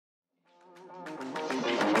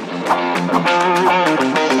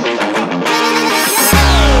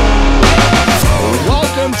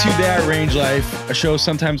Life, a show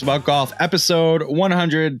sometimes about golf, episode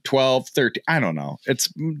 112, 13. I don't know.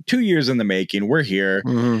 It's 2 years in the making. We're here.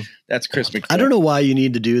 Mm-hmm. That's Kris McKeown. I don't know why you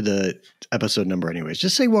need to do the episode number anyways.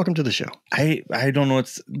 Just say welcome to the show. I don't know.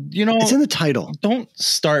 It's in the title. Don't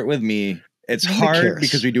start with me. It's Nobody hard cares.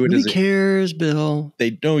 because we do it Nobody as cares, Bill. They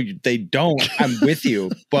don't. I'm with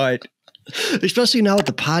you, but especially now with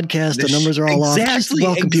the podcast, the numbers are all off. Just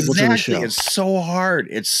welcome people to the show. It's so hard.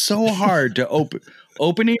 It's so hard to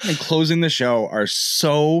opening and closing the show are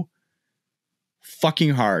so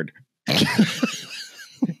fucking hard.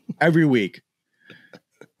 Every week.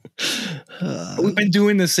 We've been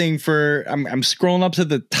doing this thing for I'm scrolling up to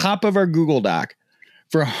the top of our Google Doc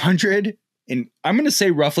for 100 and I'm going to say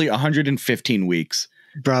roughly 115 weeks.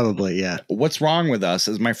 Probably, yeah. What's wrong with us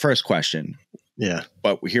is my first question. Yeah.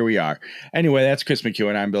 But here we are. Anyway, that's Kris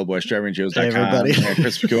McKeown. I'm Bill Bush, DrivingJoes.com. Hey, everybody.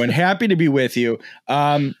 Kris McKeown. Happy to be with you.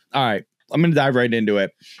 All right. I'm going to dive right into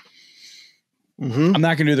it. Mm-hmm. I'm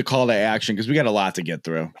not going to do the call to action because we got a lot to get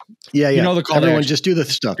through. Yeah, yeah. You know the call Everyone to action. Just do the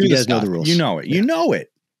stuff. You guys know the rules. You know it. Yeah. You know it.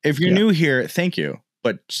 If you're new here, thank you.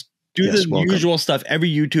 But just do the welcome. usual stuff. Every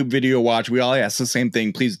YouTube video watch, we all ask the same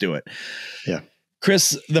thing. Please do it. Yeah.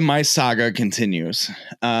 Kris, the mice saga continues.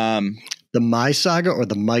 The My Saga or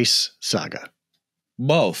the Mice Saga?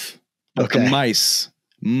 Both. But Okay. the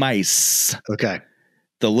mice. Okay.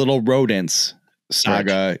 The little rodents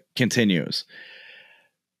saga continues.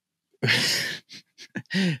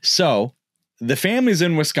 So the family's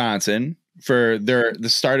in Wisconsin for the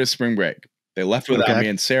start of spring break. They left without me,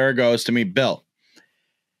 and Sarah goes to me, Bill,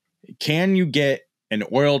 can you get an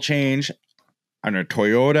oil change on a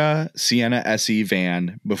Toyota Sienna SE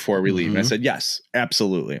van before we leave? And I said, yes,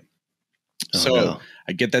 absolutely. I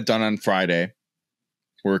get that done on Friday.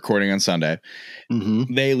 We're recording on Sunday.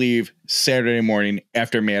 Mm-hmm. They leave Saturday morning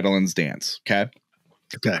after Madeline's dance. Okay.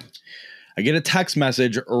 I get a text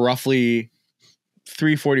message roughly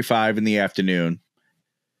 3:45 in the afternoon.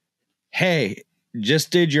 Hey,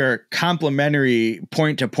 just did your complimentary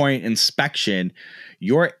point-to-point inspection.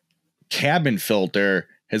 Your cabin filter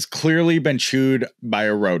has clearly been chewed by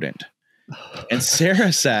a rodent. And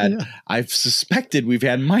Sarah said, I've suspected we've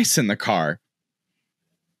had mice in the car.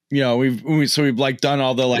 You know, we've like done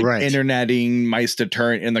all the interneting mice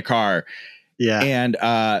deterrent in the car. Yeah.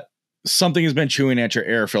 And something has been chewing at your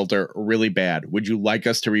air filter really bad. Would you like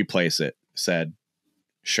us to replace it? Said,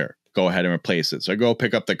 sure, go ahead and replace it. So I go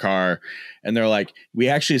pick up the car and they're like, we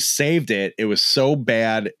actually saved it. It was so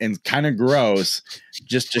bad and kind of gross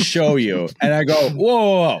just to show you. And I go,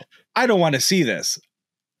 whoa, I don't want to see this.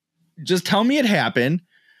 Just tell me it happened.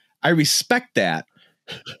 I respect that.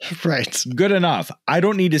 Right. Good enough. I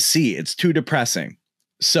don't need to see. It's too depressing.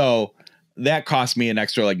 So that cost me an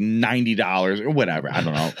extra like $90 or whatever. I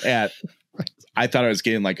don't know. I thought I was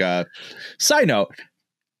getting like a side note.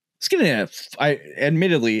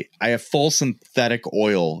 Admittedly, I have full synthetic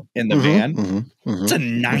oil in the van. It's a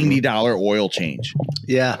 $90 oil change.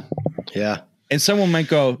 Yeah. Yeah. And someone might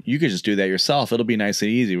go, you could just do that yourself. It'll be nice and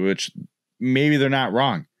easy, which maybe they're not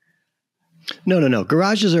wrong. No.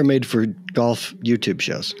 Garages are made for golf YouTube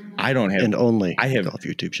shows. I don't have, and only I have golf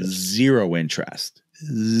YouTube shows. Zero interest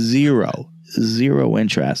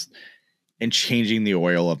in changing the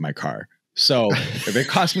oil of my car. So if it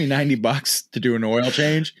costs me $90 to do an oil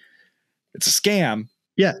change, it's a scam.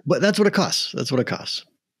 Yeah, but that's what it costs.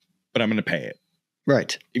 But I'm going to pay it.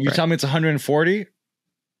 Right. If you tell me it's 140,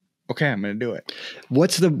 okay, I'm going to do it.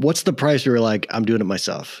 What's the price where you're like, I'm doing it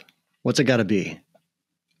myself? What's it got to be?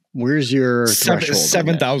 Where's your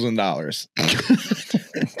threshold?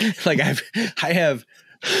 $7,000. Like I have,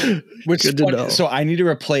 which good to know. So I need to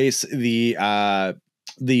replace the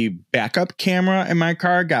backup camera in my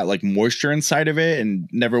car. Got like moisture inside of it and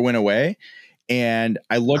never went away. And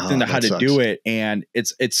I looked into how to do it, and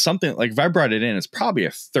it's something like if I brought it in, it's probably a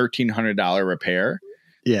 $1,300 repair.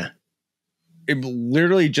 Yeah. It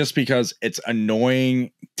literally just because it's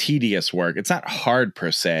annoying, tedious work. It's not hard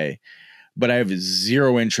per se. But I have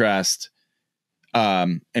zero interest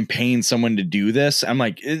in paying someone to do this. I'm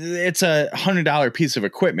like, it's a $100 piece of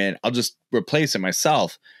equipment. I'll just replace it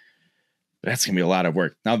myself. But that's going to be a lot of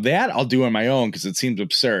work. Now that I'll do on my own because it seems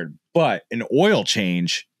absurd. But an oil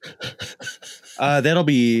change, that'll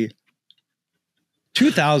be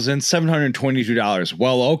 $2,722.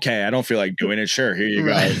 Well, okay, I don't feel like doing it. Sure, here you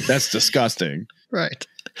go. That's disgusting. Right.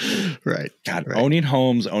 God, owning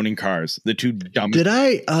homes, owning cars, the two dumbest. Did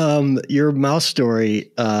I, your mouse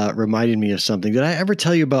story reminded me of something. Did I ever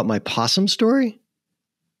tell you about my possum story?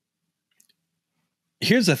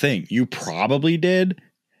 Here's the thing. You probably did,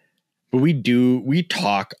 but we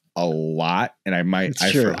talk a lot and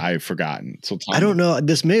I've forgotten. So I don't know.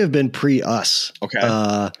 This may have been pre us. Okay.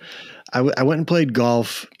 I went and played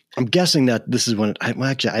golf. I'm guessing that this is when I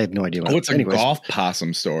have no idea. It's a golf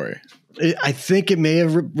possum story. I think it may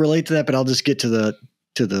have relate to that, but I'll just get to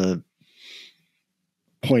the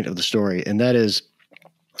point of the story. And that is,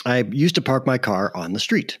 I used to park my car on the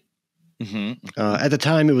street. At the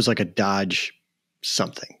time, it was like a Dodge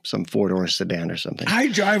something, some 4-door sedan or something. I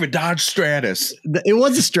drive a Dodge Stratus. It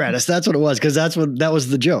was a Stratus. That's what it was. Cause that was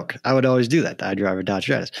the joke. I would always do that. I drive a Dodge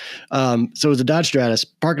Stratus. So it was a Dodge Stratus,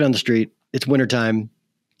 parking on the street. It's wintertime,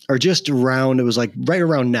 or just around, it was like right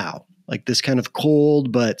around now, like this kind of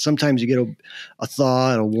cold, but sometimes you get a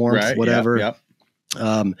thaw and a warmth, right, whatever. Yep.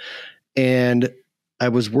 And I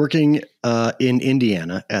was working in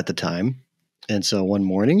Indiana at the time. And so one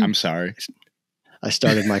morning, I'm sorry, I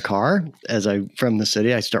started my car from the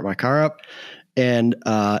city. I start my car up, and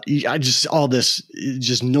I just all this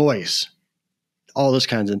just noise, all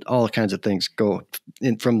kinds of things go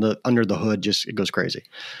in from the under the hood. Just it goes crazy.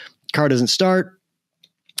 Car doesn't start.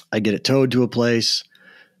 I get it towed to a place.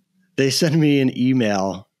 They send me an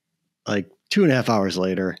email like 2.5 hours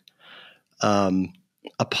later.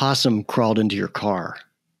 A possum crawled into your car,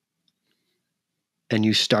 and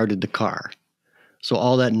you started the car. So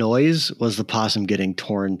all that noise was the possum getting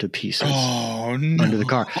torn to pieces under the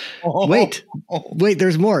car. Wait,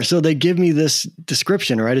 there's more. So they give me this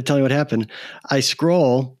description, right, to tell me what happened. I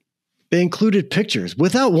scroll. They included pictures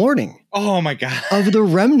without warning. Oh my God. Of the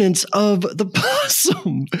remnants of the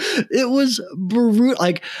possum. It was brutal.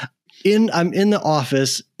 Like I'm in the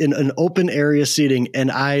office in an open area seating,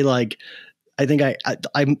 and I think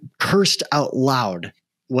I cursed out loud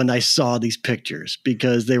when I saw these pictures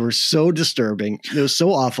because they were so disturbing. It was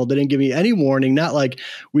so awful. They didn't give me any warning. Not like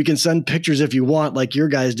we can send pictures if you want, like your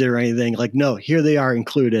guys did or anything. Like, no, here they are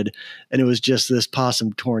included. And it was just this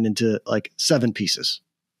possum torn into like 7 pieces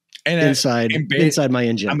and inside my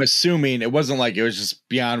engine. I'm assuming it wasn't like it was just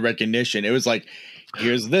beyond recognition. It was like,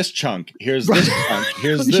 here's this chunk. Here's this chunk.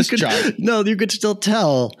 Here's this chunk. No, you could still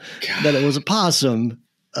tell that it was a possum.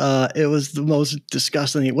 It was the most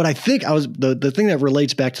disgusting thing. What I think the thing that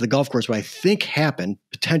relates back to the golf course, what I think happened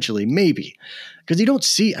potentially, maybe, because you don't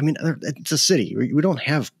see, I mean, it's a city. We don't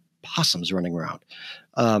have possums running around.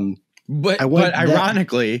 But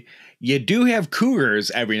ironically, you do have cougars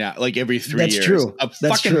every 3 years. That's true. That's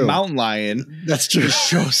fucking true. Mountain lion. That's true.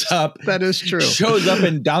 Shows up. That is true. Shows up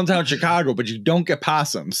in downtown Chicago, but you don't get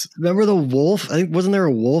possums. Remember the wolf? I think, wasn't there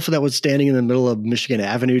a wolf that was standing in the middle of Michigan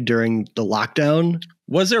Avenue during the lockdown?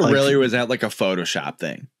 Was there really, or was that like a Photoshop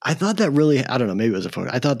thing? I thought that really, I don't know, maybe it was a photo.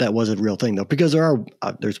 I thought that was a real thing though, because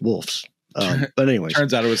there's wolves. But anyways.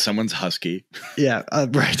 Turns out it was someone's husky. Yeah,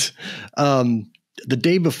 right. The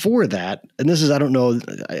day before that, and this is, I don't know,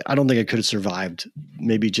 I don't think I could have survived,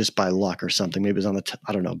 maybe just by luck or something. Maybe it was on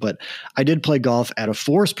I don't know, but I did play golf at a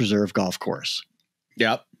forest preserve golf course.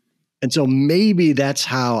 Yep. And so maybe that's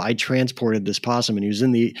how I transported this possum, and he was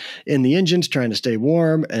in the engines trying to stay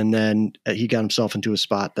warm. And then he got himself into a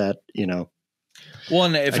spot that, well,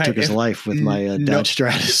 and I took his life with my Dodge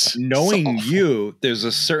Stratus. Knowing you, there's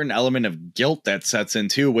a certain element of guilt that sets in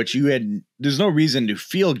too, which there's no reason to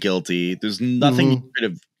feel guilty. There's nothing you could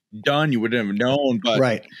have done. You wouldn't have known, but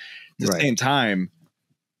at the same time,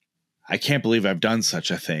 I can't believe I've done such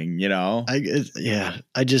a thing, I'll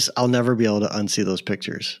never be able to unsee those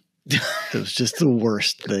pictures. It was just the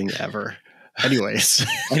worst thing ever. Anyways,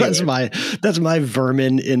 that's my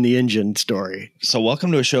vermin in the engine story. So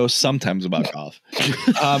welcome to a show sometimes about golf.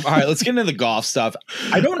 All right, let's get into the golf stuff.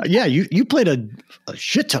 You played a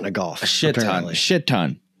shit ton of golf. A shit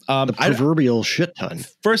ton. The proverbial shit ton.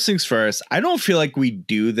 First things first, I don't feel like we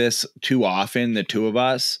do this too often, the two of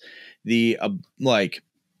us. I don't want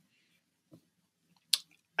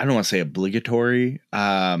to say obligatory.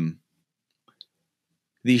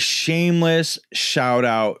 The shameless shout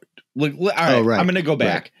out. Look, all right, I'm going to go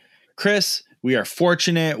back. Right. Kris, we are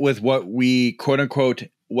fortunate with what we quote unquote,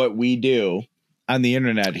 what we do on the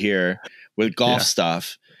internet here with golf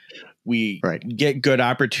stuff. We get good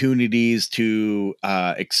opportunities to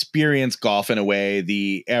experience golf in a way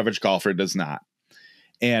the average golfer does not.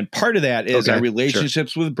 And part of that is our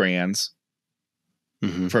relationships with brands,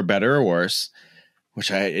 for better or worse. Which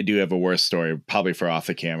I do have a worse story, probably for off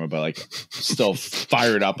the camera, but still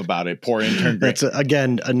fired up about it. Poor intern Grant. That's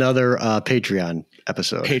again another Patreon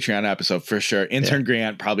episode for sure. Intern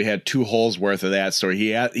Grant probably had 2 holes worth of that story.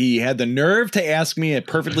 He had the nerve to ask me a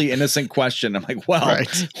perfectly innocent question. I'm like,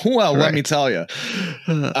 let me tell you.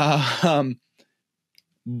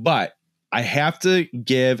 But I have to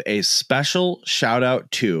give a special shout out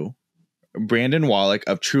to Brandon Wallach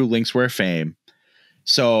of True Linkswear fame.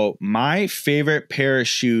 So my favorite pair of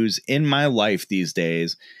shoes in my life these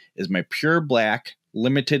days is my pure black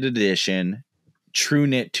limited edition True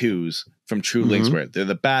Knit 2s from True Linkswear. They're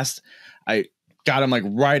the best. I got them like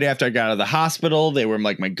right after I got out of the hospital. They were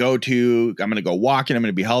like my go-to. I'm going to go walking. I'm going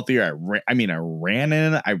to be healthier.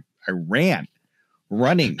 I ran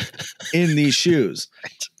running in these shoes,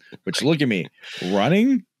 which look at me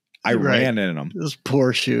running. I ran in them. Those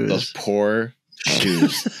poor shoes.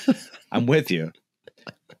 I'm with you.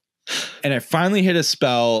 And I finally hit a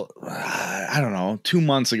spell, I don't know, 2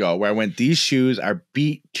 months ago where I went, these shoes are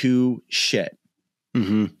beat to shit.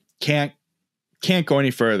 Can't go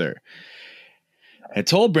any further. I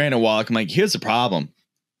told Brandon Wallach, I'm like, here's the problem.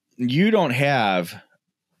 You don't have,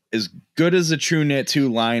 as good as the True Knit 2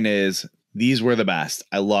 line is, these were the best.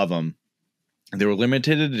 I love them. They were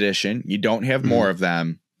limited edition. You don't have more of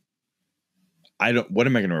them. What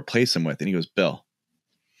am I going to replace them with? And he goes, Bill,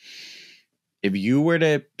 if you were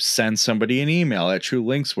to send somebody an email at True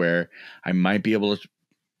Linkswear, I might be able to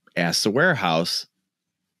ask the warehouse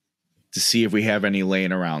to see if we have any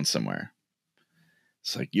laying around somewhere.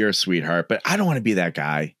 It's like, you're a sweetheart, but I don't want to be that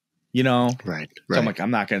guy, you know? Right. So I'm like, I'm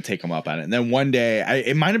not going to take them up on it. And then one day,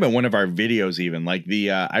 it might have been one of our videos even, like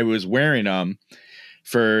I was wearing them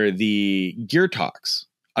for the Gear Talks,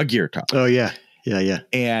 a Gear Talk. Oh, yeah. Yeah.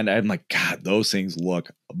 And I'm like, God, those things look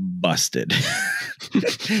busted.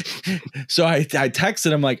 So I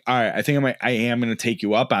texted him like, all right, I think I am going to take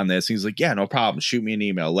you up on this. And he's like, yeah, no problem. Shoot me an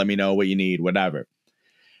email. Let me know what you need, whatever.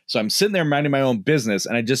 So I'm sitting there minding my own business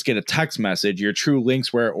and I just get a text message, your True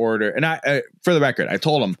Linkswear order. And I for the record, I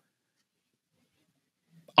told him,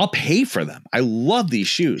 I'll pay for them. I love these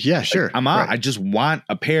shoes. Yeah, sure. Like, I just want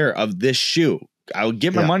a pair of this shoe. I'll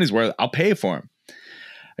get my money's worth. I'll pay for them.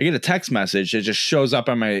 I get a text message. It just shows up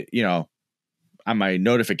on my, on my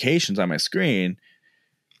notifications on my screen.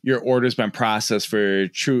 Your order's been processed for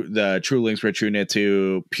the True Linkswear True Knit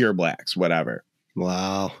 2 Pure Blacks, whatever.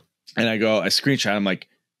 Wow. And I screenshot. I'm like,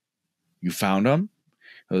 you found them?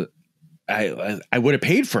 I would have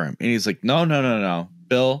paid for him. And he's like, no,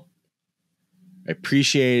 Bill, I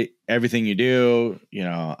appreciate everything you do.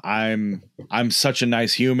 I'm such a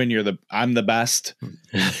nice human. I'm the best.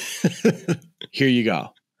 Here you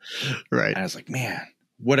go. Right. And I was like, man,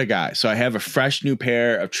 what a guy. So I have a fresh new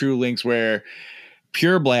pair of True Linkswear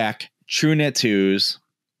Pure Black True Knit 2s,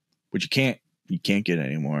 which you can't get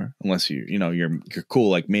anymore unless you're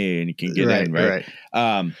cool like me and you can get in, right?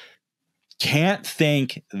 Can't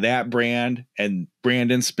thank that brand and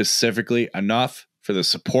Brandon specifically enough for the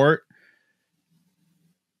support.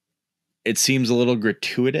 It seems a little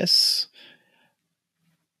gratuitous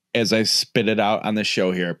as I spit it out on the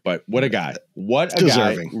show here, but what a guy. What a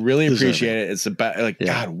guy. Really appreciate it. It's about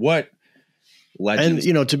God, what legends.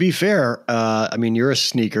 And, to be fair, you're a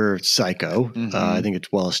sneaker psycho. I think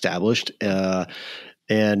it's well established.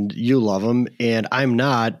 And you love them and I'm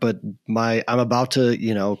not, but I'm about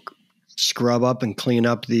to, scrub up and clean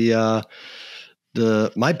up my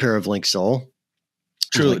pair of Link Sole.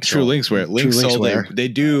 True Linkswear. Link Sole, they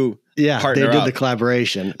do. Yeah, they did the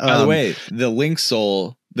collaboration. By the way, the Link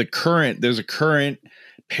Sole, there's a current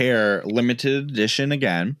pair limited edition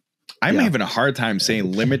again. I'm having a hard time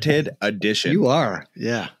saying limited edition. You are.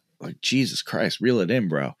 Yeah. Like, Jesus Christ, reel it in,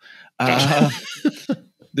 bro.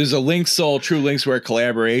 There's a Link Sole True Linkswear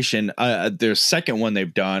collaboration. Their second one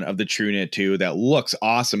they've done of the True Knit 2 that looks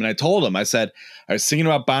awesome. And I told him, I said, I was thinking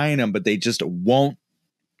about buying them, but they just won't.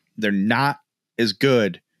 They're not as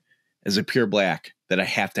good as a Pure Black that I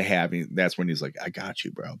have to have. And that's when he's like, I got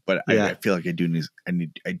you, bro. But I feel like I do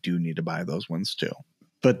need to buy those ones too.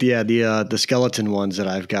 But the skeleton ones that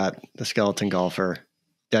I've got, the skeleton golfer,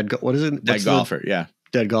 what is it? Dead golfer. Yeah.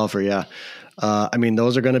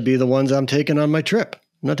 Those are going to be the ones I'm taking on my trip.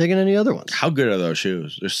 I'm not taking any other ones. How good are those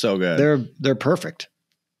shoes? They're so good. They're perfect.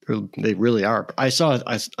 They really are. I saw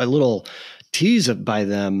a little tease by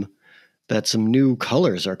them that some new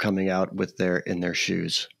colors are coming out in their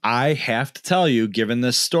shoes. I have to tell you, given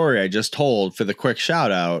this story I just told for the quick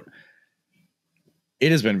shout out,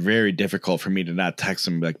 it has been very difficult for me to not text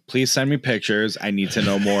them like, please send me pictures. I need to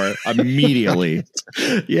know more immediately.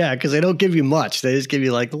 Yeah, because they don't give you much. They just give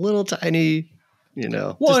you like a little tiny,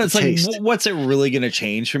 Well, it's like, what's it really going to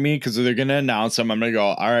change for me? Because they're going to announce them. I'm going to go,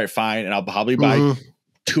 all right, fine. And I'll probably buy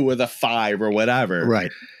 2 of the 5 or whatever.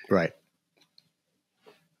 Right.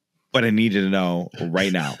 But I needed to know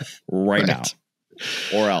right now, now,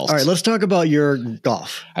 or else. All right, let's talk about your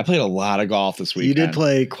golf. I played a lot of golf this weekend. You did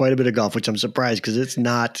play quite a bit of golf, which I'm surprised because it's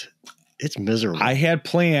miserable. I had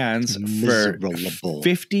plans for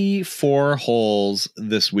 54 holes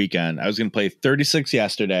this weekend. I was going to play 36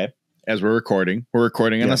 yesterday as we're recording. We're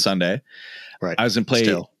recording on a Sunday. Right. I was going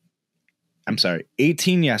to play,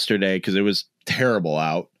 18 yesterday because it was terrible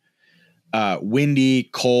out. windy,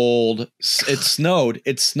 cold. It snowed.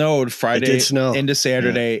 It snowed Friday into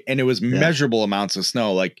Saturday, and it was measurable amounts of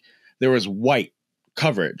snow. Like there was white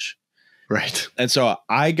coverage. Right. And so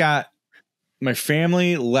my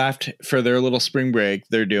family left for their little spring break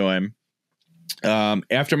they're doing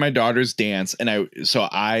after my daughter's dance. And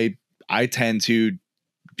I tend to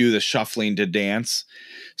do the shuffling to dance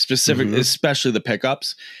especially the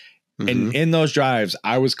pickups. And in those drives,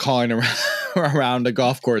 I was calling around the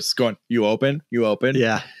golf course going, you open?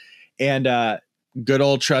 Yeah. And good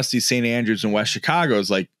old trusty St. Andrews in West Chicago is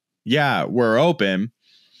like, yeah, we're open.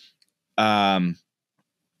 I'm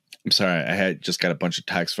sorry. I had just got a bunch of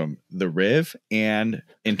texts from the Riv and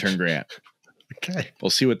intern Grant. Okay. We'll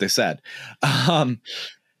see what they said.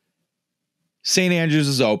 St. Andrews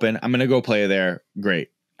is open. I'm going to go play there. Great.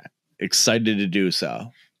 Excited to do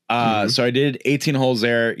so. So I did 18 holes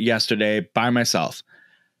there yesterday by myself.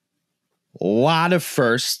 A lot of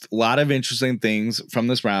firsts, a lot of interesting things from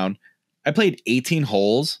this round. I played 18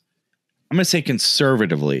 holes. I'm going to say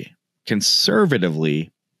conservatively,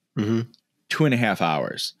 2.5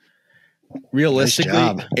 hours. Realistically,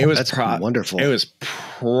 nice it was wonderful. It was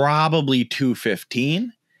probably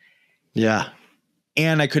 2:15. Yeah.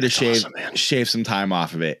 And I could have shaved some time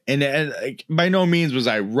off of it. And like, by no means was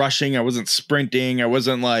I rushing. I wasn't sprinting. I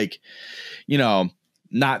wasn't like,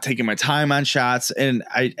 not taking my time on shots. And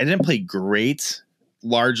I didn't play great,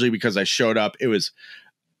 largely because I showed up. It was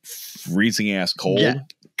freezing ass cold. Yeah,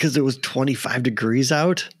 because it was 25 degrees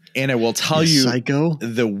out. And I will tell you, psycho.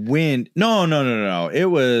 The wind. No. It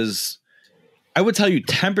was, I would tell you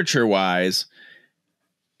temperature wise,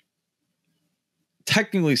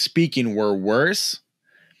 technically speaking, we're worse,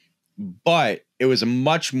 but it was a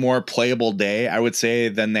much more playable day, I would say,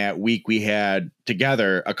 than that week we had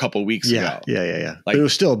together a couple weeks ago. Yeah. Like, but it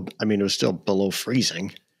was still below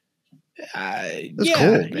freezing. It was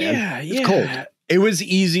cold, man. It's cold. It was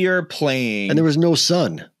easier playing. And there was no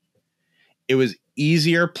sun. It was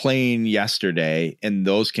easier playing yesterday in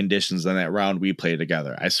those conditions than that round we played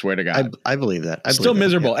together. I swear to God. I believe that. Still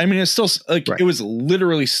miserable. Yeah. I mean, it's still like It was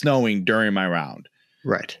literally snowing during my round.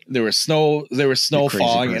 Right. There was snow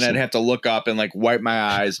falling, and I'd have to look up and like wipe my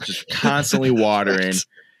eyes, just constantly watering.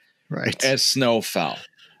 Right. As snow fell.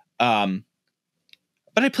 But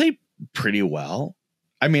I played pretty well.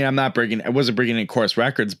 I mean, I wasn't breaking any course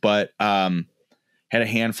records, but had a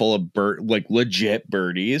handful of legit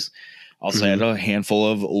birdies. Also had a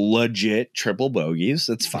handful of legit triple bogeys.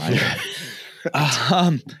 That's fine.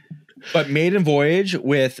 But maiden voyage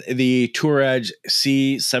with the Tour Edge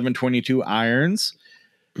C722 irons.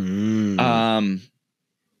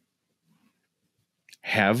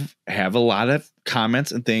 Have a lot of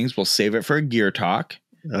comments and things. We'll save it for a gear talk.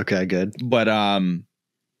 Okay, good. But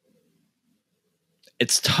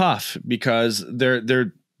it's tough because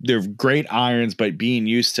they're great irons, but being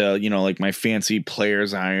used to, like my fancy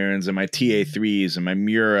players irons and my TA3s and my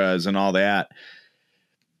Muras and all that.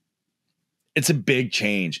 It's a big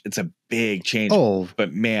change. Oh,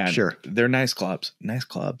 but man, sure. They're nice clubs. Yeah.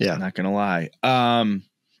 I'm not going to lie.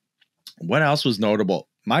 What else was notable?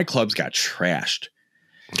 My clubs got trashed.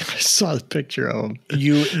 I saw the picture of them.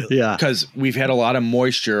 Because we've had a lot of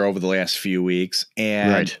moisture over the last few weeks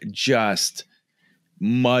and just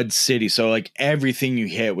mud city. So like everything you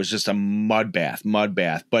hit was just a mud bath.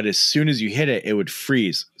 But as soon as you hit it, it would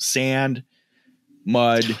freeze. Sand,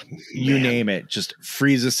 mud, you name it, just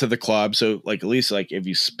freezes to the club. So like at least like if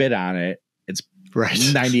you spit on it, it's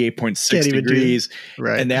 98.6 degrees.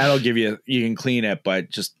 And that'll give you can clean it,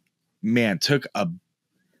 but just took a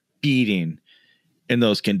beating in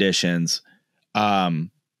those conditions. But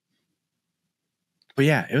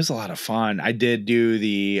yeah, it was a lot of fun. I did do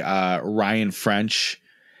the Ryan French,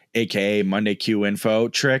 aka Monday Q Info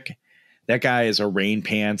trick. That guy is a rain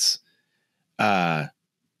pants aficionado.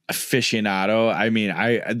 I mean,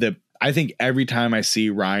 I think every time I see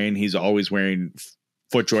Ryan, he's always wearing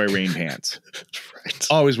FootJoy rain pants. Right.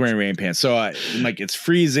 Always wearing rain pants. So like it's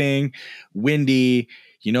freezing, windy.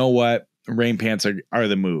 You know what? Rain pants are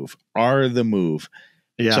the move.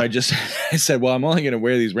 Yeah. So I said, well, I'm only going to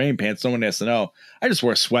wear these rain pants. No one has to know. I just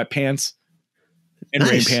wore sweatpants and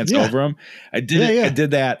rain pants over them. I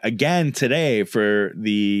did that again today for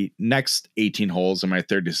the next 18 holes in my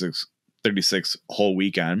 36 hole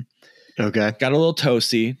weekend. Okay. Got a little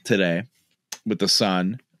toasty today with the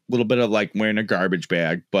sun. A little bit of like wearing a garbage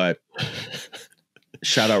bag, but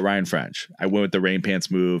shout out Ryan French. I went with the rain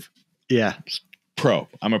pants move. Yeah. Pro.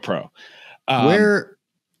 I'm a pro.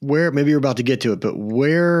 Where maybe you're about to get to it, but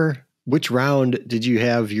which round did you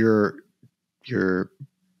have your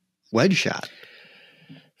wedge shot?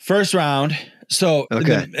 First round. So,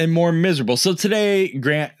 Okay. and more miserable. So today,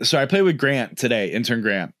 Grant, so I played with Grant today, intern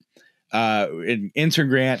Grant. Intern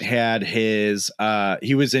Grant had his,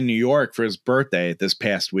 he was in New York for his birthday this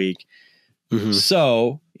past week. Mm-hmm.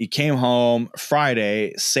 So he came home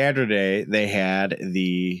Friday, Saturday, they had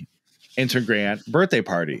the intern Grant birthday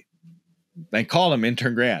party. They called him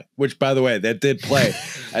Intern Grant, which, by the way, that did play.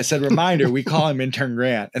 I said, reminder, we call him Intern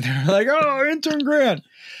Grant. And they're like, oh, Intern Grant.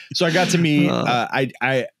 So I got to meet,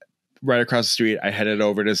 I right across the street, I headed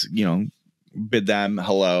over to, bid them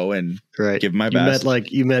hello and give my best.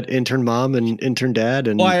 You met intern mom and intern dad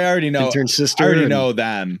and I already know intern sister. I already know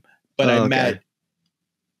them, but I met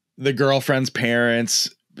the girlfriend's parents,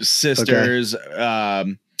 sisters,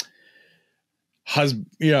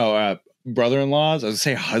 brother-in-laws. I was gonna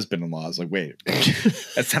say husband-in-laws. Like, wait,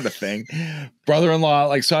 that's not a thing. Brother-in-law.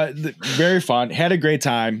 Like, so very fun. Had a great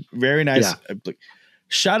time. Very nice. Yeah.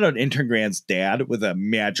 Shout out Intern Grant's dad with a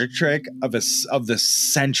magic trick of the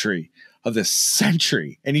century.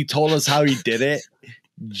 And he told us how he did it.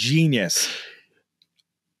 Genius.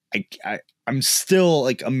 I'm still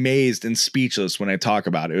like amazed and speechless when I talk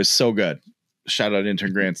about it. It was so good. Shout out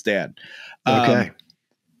Intern Grant's dad. Okay.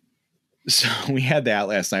 So we had that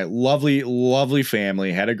last night. Lovely, lovely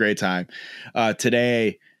family. Had a great time.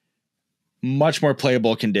 Today, much more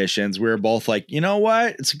playable conditions. We were both like, you know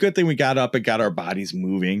what? It's a good thing we got up and got our bodies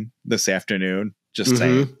moving this afternoon. Just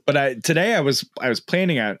saying. But today I was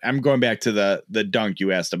planning on, I'm going back to the dunk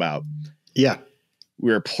you asked about. Yeah.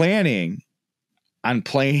 We were planning on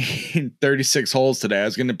playing 36 holes today. I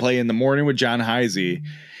was going to play in the morning with John Heisey.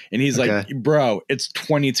 And he's like, bro, it's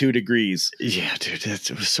 22 degrees. Yeah, dude,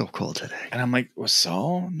 it was so cold today. And I'm like, well,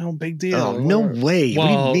 so no big deal. Oh, no way. Well,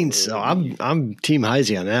 what do you mean so? I'm Team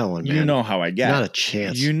Heisey on that one, man. You know how I get. Not a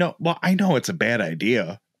chance. Well, I know it's a bad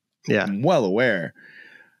idea. Yeah. I'm well aware.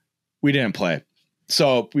 We didn't play.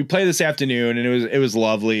 So we played this afternoon and it was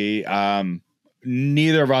lovely.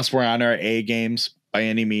 Neither of us were on our A games by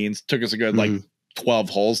any means. Took us a good like 12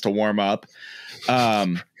 holes to warm up.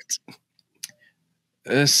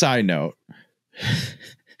 A side note,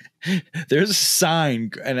 there's a sign,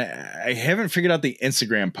 and I haven't figured out the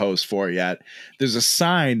Instagram post for it yet. There's a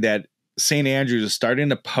sign that St. Andrews is starting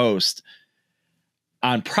to post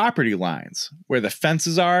on property lines where the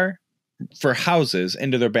fences are for houses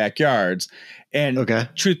into their backyards. And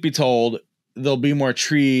truth be told, there'll be more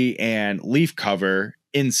tree and leaf cover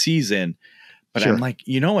in season. But I'm like,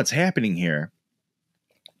 you know what's happening here?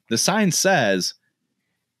 The sign says,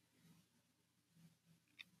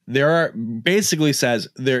 there are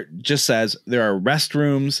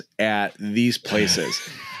restrooms at these places.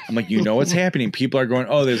 I'm like, you know what's happening? People are going,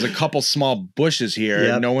 oh, there's a couple small bushes here.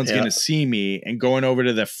 Yep, no one's going to see me, and going over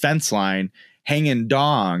to the fence line, hanging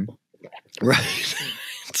dong, right,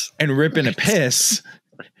 and ripping a piss.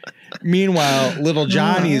 Meanwhile, little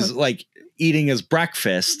Johnny's like eating his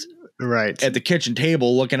breakfast. Right. At the kitchen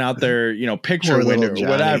table, looking out their, picture window or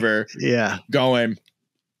whatever. Yeah. Going,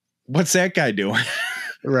 what's that guy doing?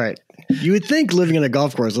 Right. You would think living in a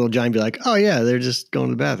golf course, little Johnny would be like, oh yeah, they're just going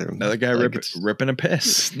to the bathroom. Another guy ripping a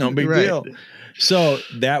piss. No big deal. So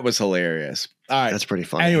that was hilarious. All right. That's pretty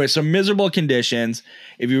funny. Anyway, so miserable conditions.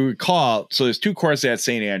 If you recall, so there's two courses at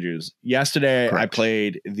St. Andrews. Yesterday, I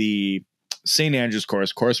played the St. Andrews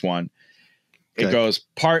course 1. It goes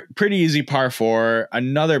pretty easy par 4,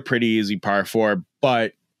 another pretty easy par 4,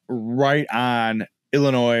 but right on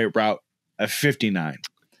Illinois Route 59.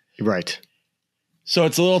 Right. So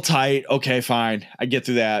it's a little tight. Okay, fine. I get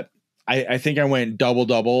through that. I think I went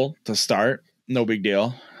double to start. No big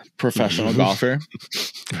deal. Professional golfer.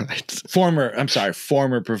 Right.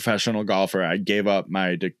 Former professional golfer. I gave up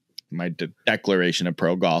my declaration of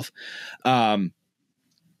pro golf. Par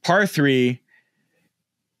 3,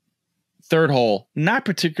 third hole, not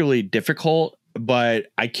particularly difficult, but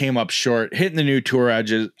I came up short, hitting the new tour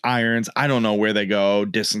irons. I don't know where they go,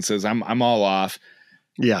 distances. I'm all off.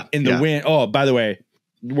 Yeah. In the wind. Oh, by the way,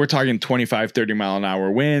 we're talking 25, 30 mile an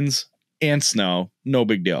hour winds and snow. No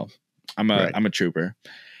big deal. I'm a trooper.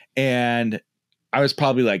 And I was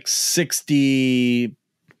probably like 60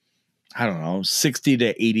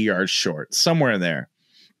 to 80 yards short, somewhere in there.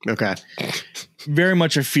 Okay. Very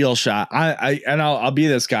much a feel shot. I'll be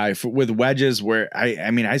this guy with wedges where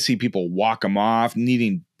I see people walk them off,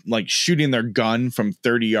 needing like shooting their gun from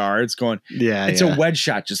 30 yards going, it's a wedge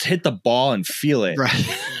shot. Just hit the ball and feel it.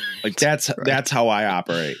 Right. Like that's how I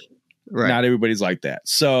operate. Right. Not everybody's like that.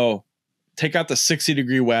 So take out the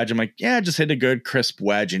 60-degree wedge. I'm like, just hit a good crisp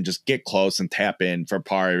wedge and just get close and tap in for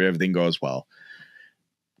par if everything goes well.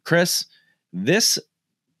 Kris, this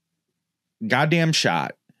goddamn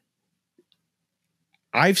shot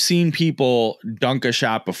I've seen people dunk a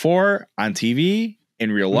shot before on TV,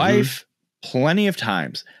 in real life, plenty of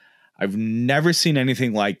times. I've never seen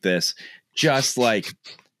anything like this. Just like,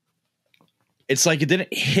 it's like it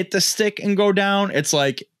didn't hit the stick and go down. It's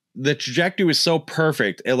like the trajectory was so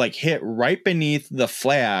perfect. It like hit right beneath the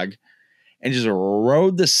flag and just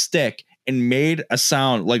rode the stick and made a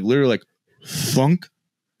sound like literally like thunk.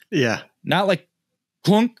 Yeah. Not like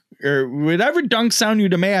clunk or whatever dunk sound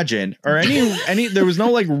you'd imagine, or any there was no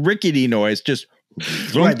like rickety noise, just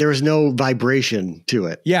thunk. Right. There was no vibration to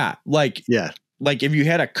it. Yeah. Like if you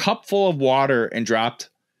had a cup full of water and dropped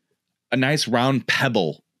a nice round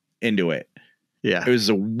pebble into it. Yeah. It was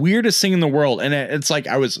the weirdest thing in the world. And it's like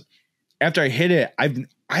after I hit it,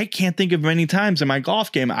 I can't think of many times in my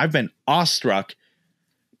golf game I've been awestruck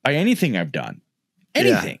by anything I've done.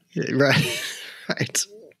 Anything. Yeah. Right. Right.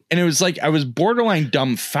 And it was like I was borderline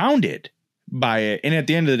dumbfounded by it. And at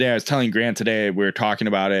the end of the day, I was telling Grant today, we were talking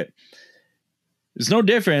about it. There's no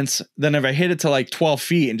difference than if I hit it to like 12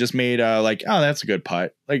 feet and just made like, oh, that's a good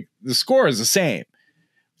putt. Like the score is the same.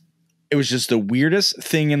 It was just the weirdest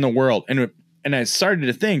thing in the world. And I started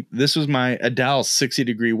to think this was my Adele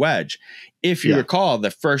 60-degree wedge. If you recall,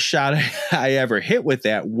 the first shot I ever hit with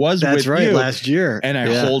that was with you last year. And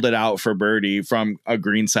I holed it out for birdie from a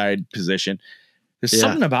greenside position. There's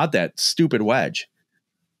something about that stupid wedge.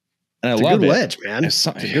 And I love it. It's a good wedge, man. It's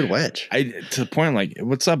a good wedge. To the point, like,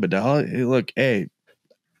 what's up, Adele? Hey, look, hey,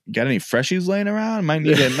 got any freshies laying around? Might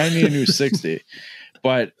need a new 60.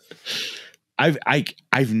 But I've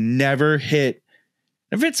never hit.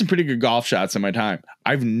 I've hit some pretty good golf shots in my time.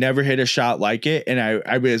 I've never hit a shot like it, and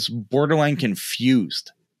I was borderline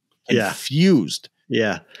confused. Confused.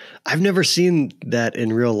 Yeah. I've never seen that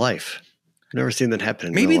in real life. I've never seen that happen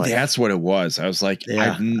in Maybe real life. That's what it was. I was like,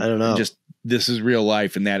 I don't know. Just this is real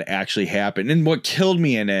life, and that actually happened. And what killed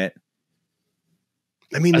me in it,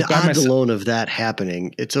 I mean, the odds alone of that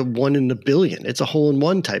happening, it's a 1 in a billion. It's a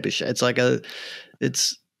hole-in-one type of shit. It's like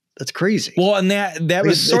that's crazy. Well, and that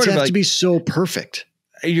was sort of like to be so perfect.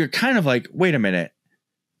 You're kind of like, wait a minute.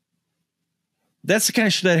 That's the kind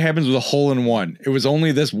of shit that happens with a hole-in-one. It was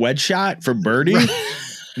only this wedge shot for birdie.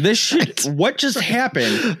 This shit, what just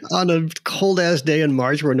happened on a cold ass day in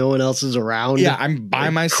March where no one else is around? Yeah, I'm by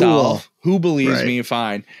myself. Cool. Who believes me?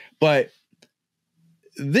 Fine. But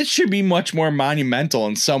this should be much more monumental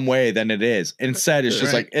in some way than it is. Instead, it's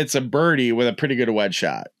just like it's a birdie with a pretty good wedge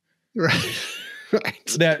shot. Right.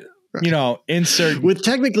 That, insert with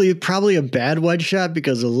technically probably a bad wedge shot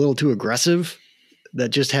because a little too aggressive. That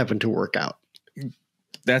just happened to work out.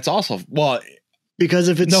 That's also because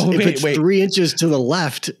if it's 3 inches to the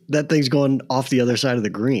left, that thing's going off the other side of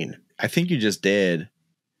the green. I think you just did.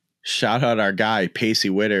 Shout out our guy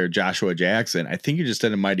Pacey Witter, Joshua Jackson. I think you just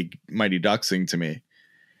did a Mighty Ducks thing to me.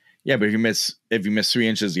 Yeah, but if you miss 3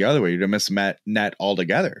 inches the other way, you'd have missed net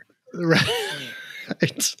altogether. Right.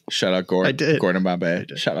 Shout out Gordon. I did. Gordon Bombay.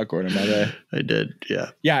 Shout out Gordon Bombay. I did.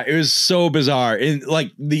 Yeah. Yeah. It was so bizarre. And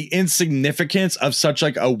like the insignificance of such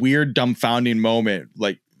like a weird, dumbfounding moment.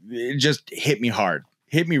 Like it just hit me hard,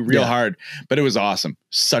 hit me real hard, but it was awesome.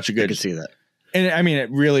 Such a good. I could see that. And I mean, it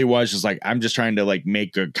really was just like, I'm just trying to like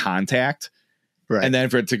make good contact. Right. And then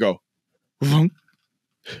for it to go, dumbfound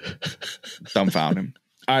him.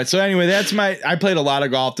 All right. So anyway, I played a lot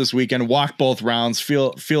of golf this weekend, walked both rounds, I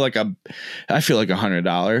feel like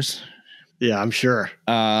 $100. Yeah, I'm sure.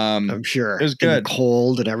 I'm sure it was good. And the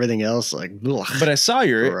cold and everything else. Like, ugh, but I saw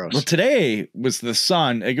today was the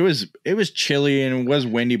sun. Like it was chilly and it was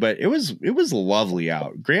windy, but it was lovely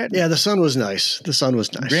out. Grant. Yeah, the sun was nice.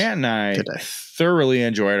 Grant and I thoroughly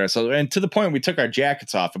enjoyed ourselves, and to the point we took our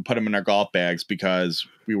jackets off and put them in our golf bags because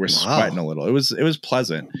we were sweating a little. It was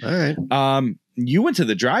pleasant. All right. You went to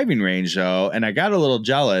the driving range though, and I got a little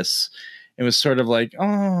jealous. It was sort of like, oh,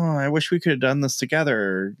 I wish we could have done this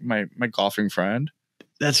together, my golfing friend.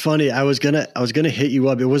 That's funny. I was gonna hit you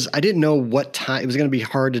up. I didn't know what time it was gonna be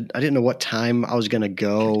hard. I didn't know what time I was gonna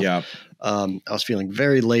go. Yeah. I was feeling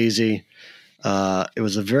very lazy. It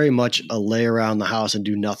was very much a lay around the house and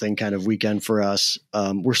do nothing kind of weekend for us.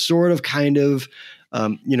 We're sort of kind of,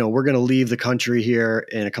 we're going to leave the country here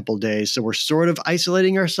in a couple of days. So we're sort of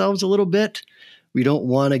isolating ourselves a little bit. We don't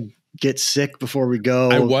want to get sick before we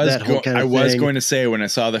go. I was going to say when I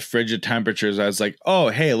saw the frigid temperatures, I was like, oh,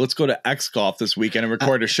 hey, let's go to X Golf this weekend and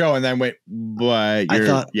record a show. And then wait, but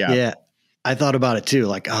I thought about it too.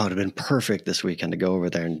 Like, oh, it'd have been perfect this weekend to go over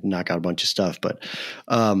there and knock out a bunch of stuff. But,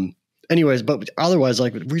 anyways, but otherwise,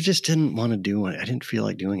 like we just didn't want to do it. I didn't feel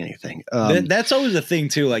like doing anything. That's always a thing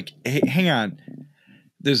too. Like, hey, hang on.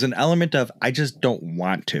 There's an element of, I just don't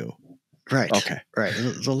want to. Right. Okay. Right.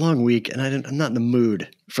 It's a long week, and I'm not in the mood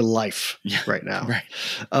for life right now. Right.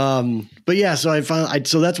 But yeah, so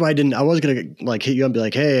so that's why I was gonna like hit you up and be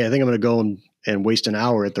like, hey, I think I'm gonna go and waste an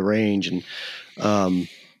hour at the range, and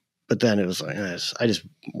but then it was like I just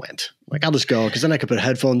went like I'll just go because then I could put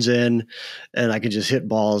headphones in and I could just hit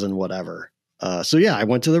balls and whatever. So yeah, I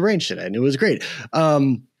went to the range today and it was great.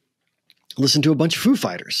 Listened to a bunch of Foo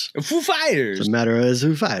Fighters. Foo Fighters. Doesn't matter as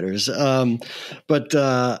Foo Fighters.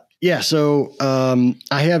 Yeah, so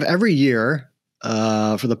I have every year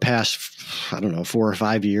for the past, 4 or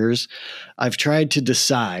 5 years, I've tried to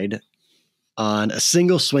decide on a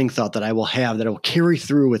single swing thought that I will have that I will carry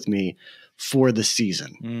through with me for the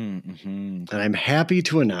season. Mm-hmm. And I'm happy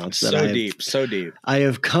to announce that so deep. I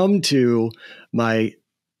have come to my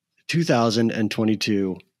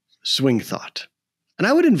 2022 swing thought. And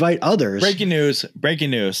I would invite others. Breaking news.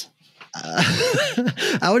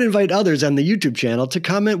 I would invite others on the YouTube channel to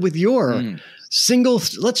comment with your single.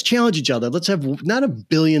 Let's challenge each other. Let's have not a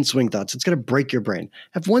billion swing thoughts. It's going to break your brain.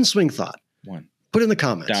 Have one swing thought. One. Put it in the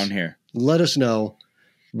comments down here. Let us know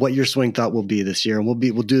what your swing thought will be this year, and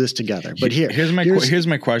we'll do this together. But here's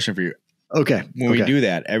my question for you. Okay. When we do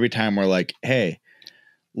that, every time we're like, "Hey,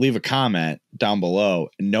 leave a comment down below,"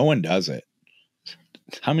 and no one does it.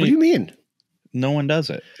 How many? What do you mean? No one does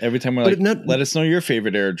it. Every time we're let us know your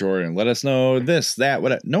favorite Air Jordan. Let us know this, that,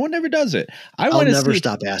 whatever. No one ever does it. I'll never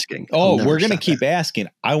stop asking. Oh, we're going to keep asking.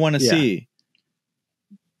 I want to see.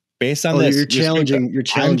 Based on this, you're challenging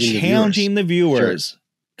the viewers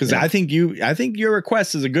because I think your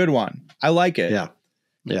request is a good one. I like it.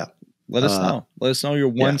 Yeah. Let us know. Let us know your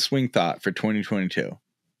one swing thought for 2022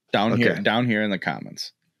 down here in the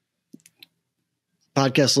comments.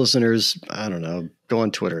 Podcast listeners, I don't know, go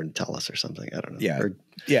on Twitter and tell us or something. I don't know.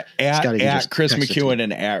 At Kris McEwen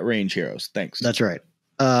and at Range Heroes. Thanks. That's right.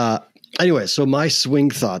 Anyway, so my swing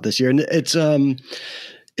thought this year, and it's so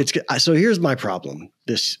here's my problem.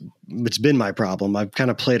 It's been my problem. I've kind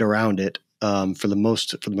of played around it for the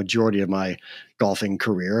majority of my golf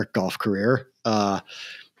career.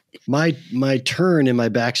 My turn in my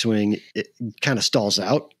backswing, it kind of stalls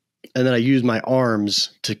out. And then I use my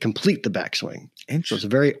arms to complete the backswing. So it's a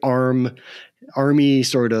very army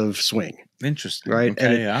sort of swing. Interesting. Right.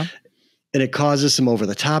 Okay, and it causes some over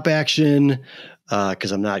the top action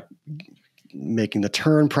because I'm not making the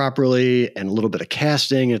turn properly and a little bit of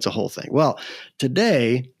casting. It's a whole thing. Well,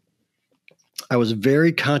 today I was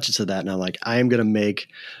very conscious of that. And I'm like, I am going to make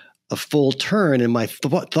a full turn. And my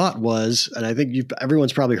thought was, and I think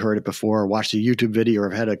everyone's probably heard it before or watched a YouTube video or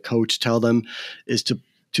have had a coach tell them, is to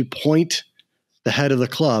point the head of the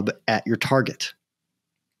club at your target.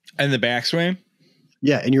 And the backswing?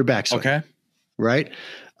 Yeah, in your backswing. Okay. Right?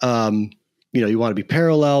 You want to be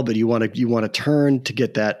parallel, but you want to turn to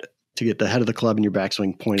get the head of the club in your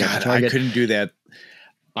backswing pointed at the target. I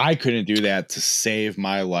couldn't do that to save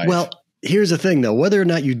my life. Well, here's the thing though, whether or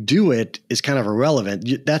not you do it is kind of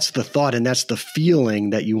irrelevant. That's the thought and that's the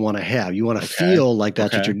feeling that you want to have. You want to feel like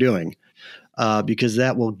that's what you're doing. Because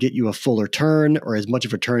that will get you a fuller turn or as much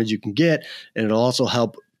of a turn as you can get. And it'll also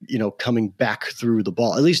help, coming back through the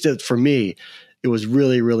ball. At least for me, it was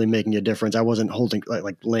really, really making a difference. I wasn't holding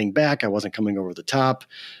like laying back. I wasn't coming over the top.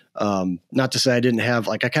 Not to say I didn't have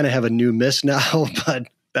I kind of have a new miss now, but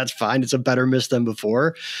that's fine. It's a better miss than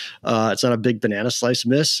before. It's not a big banana slice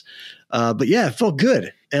miss. But yeah, it felt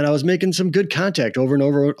good. And I was making some good contact over and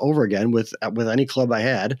over again with any club I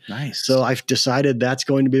had. Nice. So I've decided that's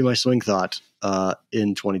going to be my swing thought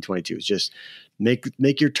in 2022. Is just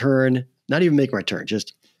make your turn, not even make my turn,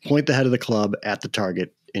 just point the head of the club at the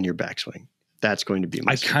target in your backswing. That's going to be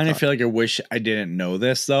my swing thought. I kind of feel like I wish I didn't know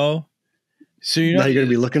this though. So now you're going to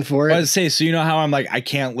be looking for it. I was say, so you know how I'm like, I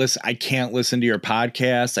can't listen to your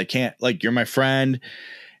podcast. I can't, like, you're my friend.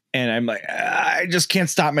 And I'm like, I just can't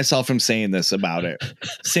stop myself from saying this about it.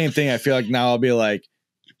 Same thing. I feel like now I'll be like,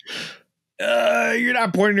 you're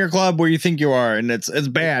not pointing your club where you think you are. And it's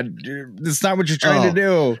bad. It's not what you're trying to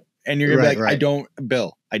do. And you're going to be like,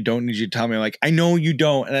 Bill, I don't need you to tell me. I'm like, I know you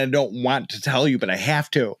don't. And I don't want to tell you, but I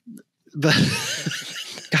have to. But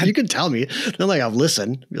God, you can tell me. Not like I'll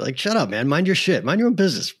listen. Be like, shut up, man. Mind your shit. Mind your own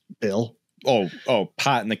business, Bill. Oh,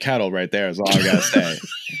 pot in the kettle right there is all I gotta say. Right.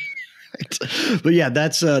 But yeah,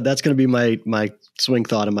 that's going to be my swing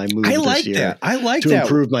thought and my move this year. That. I like to that.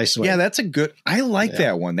 Improve my swing. Yeah, I like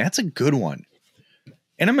that one. That's a good one.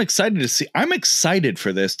 And I'm excited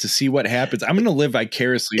for this to see what happens. I'm going to live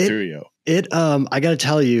vicariously through you. I got to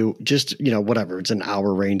tell you, just, whatever, it's an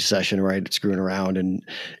hour range session, right? It's screwing around and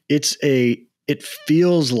it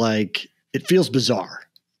feels bizarre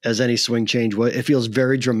as any swing change. It feels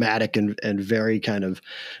very dramatic and very kind of,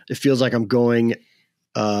 it feels like I'm going,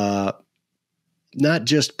 not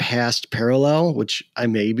just past parallel, which I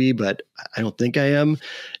may be, but I don't think I am.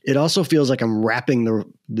 It also feels like I'm wrapping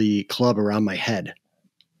the club around my head.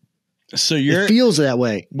 So it feels that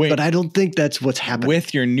way, but I don't think that's what's happening.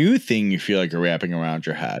 With your new thing, you feel like you're wrapping around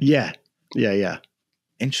your head. Yeah.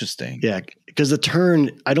 Interesting. Yeah. Because the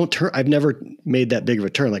turn, I've never made that big of a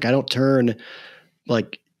turn. Like I don't turn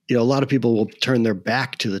like, a lot of people will turn their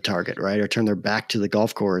back to the target, right? Or turn their back to the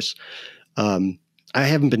golf course. I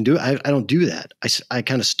haven't been I don't do that. I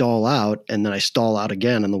kind of stall out and then I stall out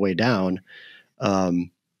again on the way down.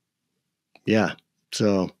 Yeah.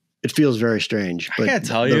 So it feels very strange, but I gotta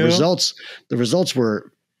tell the results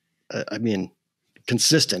were,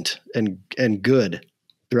 consistent and good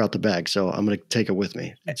throughout the bag. So I'm going to take it with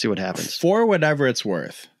me and see what happens. For whatever it's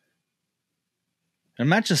worth. I'm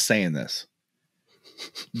not just saying this.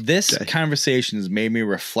 This conversation has made me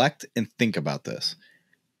reflect and think about this.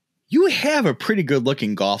 You have a pretty good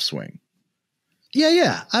looking golf swing.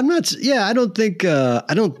 Yeah. I don't think,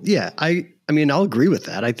 I'll agree with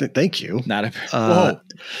that. I think, thank you. Not a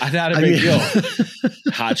big deal.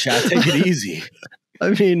 Hot shot. Take it easy. I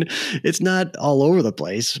mean, it's not all over the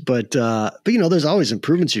place, but there's always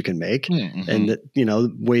improvements you can make and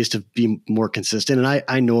ways to be more consistent. And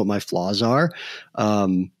I know what my flaws are.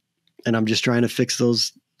 And I'm just trying to fix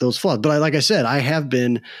those flaws. But like I said, I have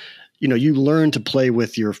been, you learn to play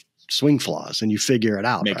with your swing flaws and you figure it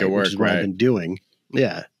out. Make it work, which is what I've been doing.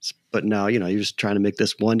 Yeah. But now, you're just trying to make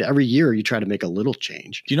this one. Every year you try to make a little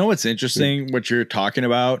change. Do you know what's interesting? What you're talking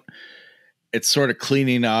about? It's sort of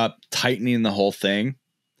cleaning up, tightening the whole thing.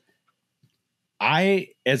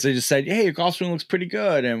 As I just said, hey, your golf swing looks pretty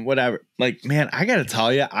good and whatever. Like, man, I got to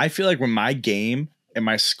tell you, I feel like when my game and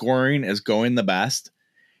my scoring is going the best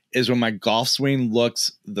is when my golf swing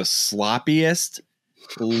looks the sloppiest,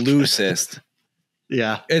 loosest.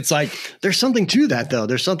 Yeah. It's like, there's something to that though.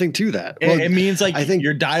 There's something to that. Well, it means like, I think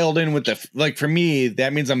you're dialed in with for me,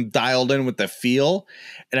 that means I'm dialed in with the feel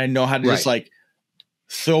and I know how to just like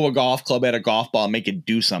throw a golf club at a golf ball and make it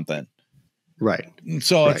do something. Right.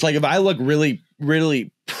 So it's like, if I look really,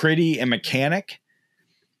 really pretty and mechanic,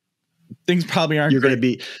 things probably aren't. You're going to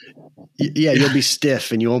be, you'll be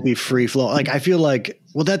stiff and you won't be free flow. Like, I feel like,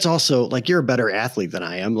 well, that's also like, you're a better athlete than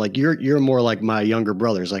I am. Like you're more like my younger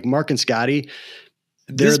brothers, like Mark and Scotty.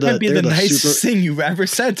 This might be the nicest thing you've ever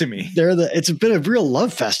said to me. It's been a real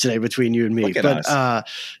love fest today between you and me, but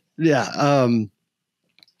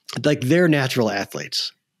like they're natural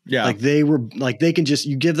athletes. Yeah. Like they were like, they can just,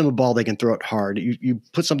 you give them a ball, they can throw it hard. You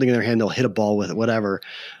put something in their hand, they'll hit a ball with it, whatever.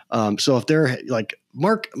 So if they're like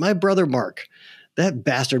Mark, my brother, Mark, that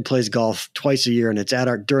bastard plays golf twice a year and it's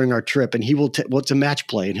during our trip and he will, it's a match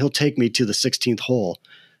play and he'll take me to the 16th hole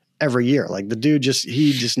every year. Like the dude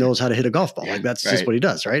he just knows how to hit a golf ball. Like that's just what he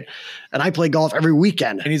does. Right. And I play golf every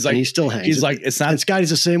weekend and he's like, and he still hangs. He's like, it's not, and Scotty's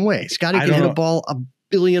the same way. Scotty can hit a ball 1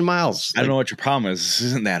 billion miles. I don't know what your problem is. This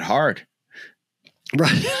isn't that hard.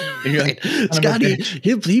 Right. Scotty,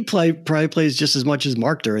 he probably plays just as much as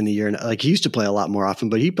Mark during the year. Like he used to play a lot more often,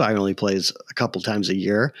 but he probably only plays a couple times a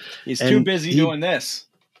year. He's too busy doing this.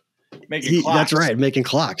 Making clocks. That's right. Making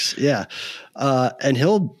clocks. Yeah. And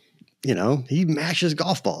he'll, he mashes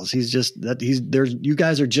golf balls. He's just you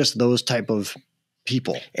guys are just those type of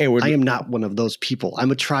people. Hey, I am not one of those people.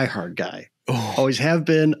 I'm a try hard guy. Oh. Always have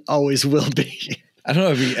been, always will be. I don't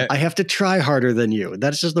know if I have to try harder than you.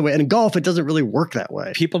 That's just the way. And in golf, it doesn't really work that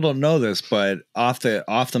way. People don't know this, but off the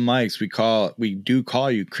mics, we do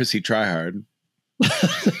call you Chrissy Tryhard.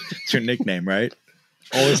 It's your nickname, right?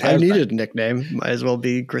 Always. I needed a nickname. Might as well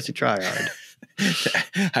be Chrissy Tryhard.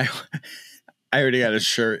 I already got a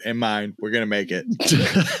shirt in mind. We're gonna make it.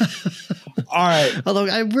 All right. Although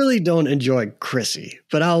I really don't enjoy Chrissy,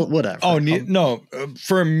 but whatever. Oh no,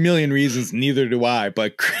 for a million reasons, neither do I.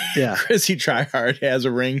 But Chrissy Tryhard has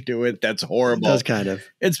a ring to it that's horrible. It does kind of.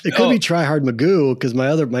 It could be Tryhard Magoo because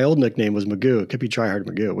my old nickname was Magoo. It could be Tryhard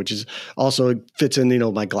Magoo, which is also fits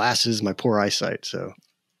in my glasses, my poor eyesight. So.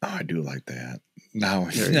 Oh, I do like that. Now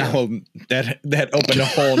that opened a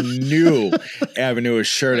whole new avenue of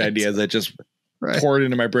shirt ideas that just poured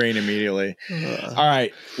into my brain immediately. All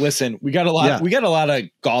right, listen, we got a lot. Yeah. We got a lot of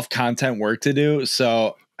golf content work to do,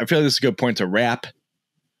 so I feel like this is a good point to wrap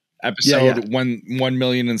episode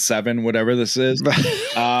 1,000,007, whatever this is.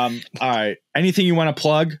 All right, anything you want to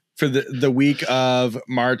plug for the week of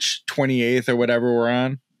March 28th or whatever we're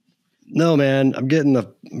on? No, man, I'm getting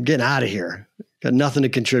out of here. Got nothing to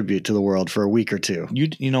contribute to the world for a week or two.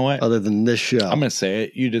 You know what? Other than this show. I'm going to say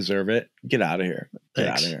it. You deserve it. Get out of here. Get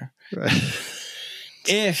out of here. Right.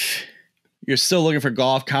 If you're still looking for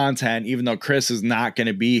golf content, even though Kris is not going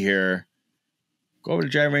to be here, go over to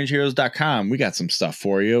driverangeheroes.com. We got some stuff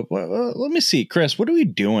for you. Let me see. Kris, what are we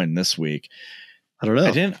doing this week? I don't know.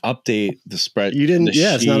 I didn't update the spread. You didn't?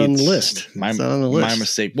 Yeah, it's not on the list. It's not on the list. My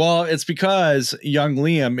mistake. Well, it's because young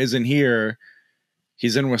Liam isn't here.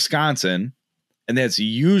 He's in Wisconsin. And that's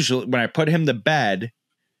usually when I put him to bed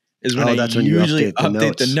is when I usually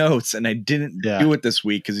update the notes. And I didn't do it this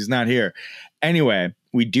week because he's not here. Anyway,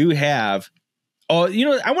 we do have. Oh,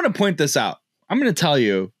 I want to point this out. I'm going to tell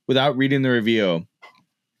you without reading the review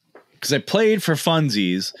because I played for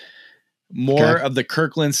funsies more of the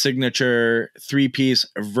Kirkland signature 3-piece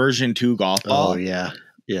version 2 golf ball. Oh yeah.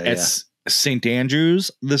 It's St.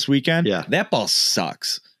 Andrews this weekend. Yeah. That ball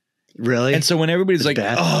sucks. Really? And so when everybody's like,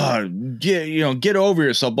 oh, get over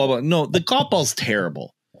yourself, blah, blah. No, the golf ball's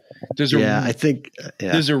terrible. There's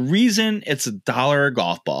there's a reason it's $1 a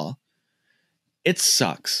golf ball. It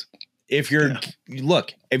sucks. If you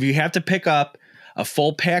have to pick up a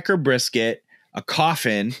full packer brisket, a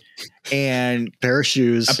coffin, and a pair of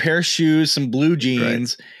shoes, some blue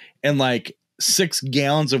jeans, and like 6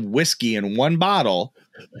 gallons of whiskey in one bottle,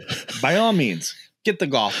 by all means, get the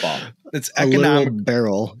golf ball. It's economic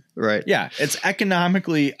barrel, right? Yeah, it's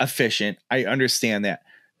economically efficient. I understand that.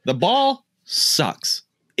 The ball sucks.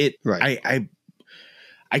 I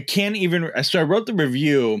can't even. So I wrote the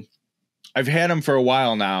review. I've had them for a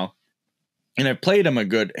while now, and I've played them a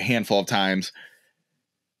good handful of times.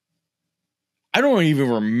 I don't even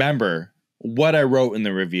remember what I wrote in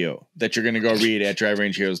the review that you're going to go read at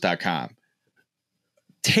driverangeheroes.com.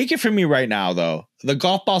 Take it from me right now, though. The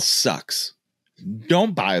golf ball sucks.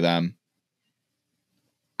 Don't buy them.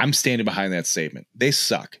 I'm standing behind that statement. They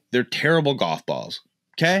suck. They're terrible golf balls.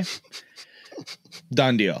 Okay?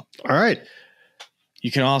 Done deal. All right.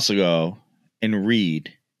 You can also go and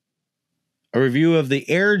read a review of the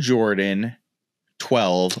Air Jordan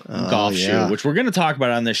 12 golf shoe, which we're going to talk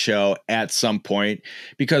about on this show at some point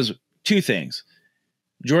because 2 things.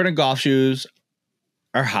 Jordan golf shoes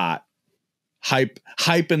are hot. Hype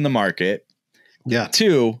in the market. Yeah.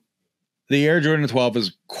 2, the Air Jordan 12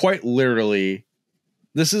 is quite literally,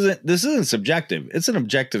 this isn't subjective. It's an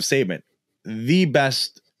objective statement.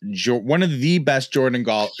 One of the best Jordan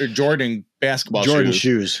basketball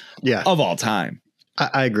shoes of all time.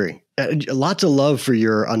 I agree. Lots of love for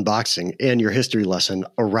your unboxing and your history lesson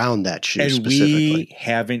around that shoe. And we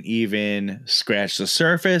haven't even scratched the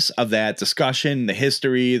surface of that discussion, the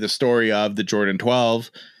history, the story of the Jordan 12.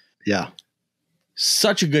 Yeah.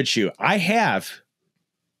 Such a good shoe. I have,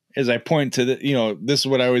 as I point to this is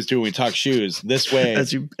what I always do when we talk shoes. This way,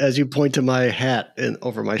 as you point to my hat and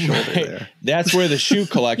over my shoulder there. That's where the shoe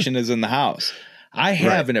collection is in the house. I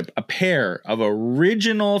have a pair of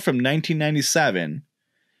original from 1997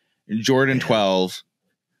 Jordan 12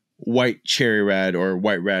 white cherry red or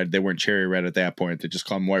white red. They weren't cherry red at that point. They just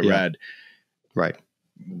call them white red. Right.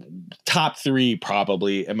 Top 3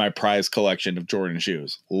 probably in my prize collection of Jordan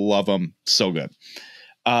shoes. Love them. So good.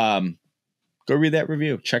 Go read that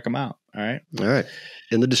review. Check them out. All right. All right.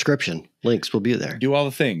 In the description, links will be there. Do all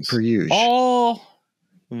the things. Per usual. All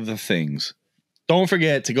the things. Don't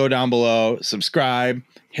forget to go down below, subscribe,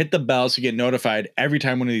 hit the bell so you get notified every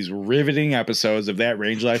time one of these riveting episodes of That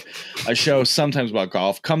Range Life, a show sometimes about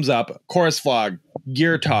golf, comes up. Chorus vlog,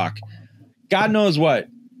 gear talk. God knows what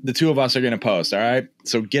the 2 of us are going to post. All right.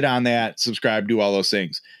 So get on that, subscribe, do all those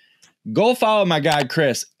things. Go follow my guy,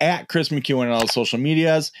 Kris, at Kris McEwen on all social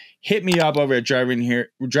medias. Hit me up over at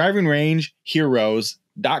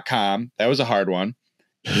drivingrangeheroes.com. That was a hard one.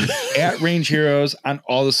 At Range Heroes on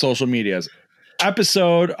all the social medias.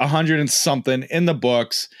 Episode 100 and something in the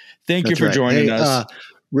books. Thank you for joining us.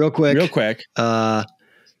 Real quick.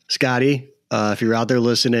 Scotty, if you're out there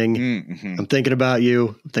listening, I'm thinking about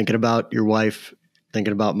you. I'm thinking about your wife.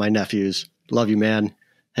 Thinking about my nephews. Love you, man.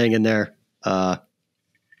 Hang in there.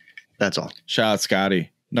 That's all. Shout out Scotty,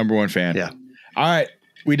 #1 fan. Yeah. All right.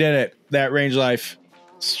 We did it. That Range Life.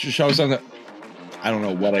 Show something. I don't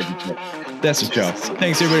know what I did. That's a show.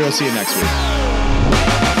 Thanks, everybody. We'll see you next week.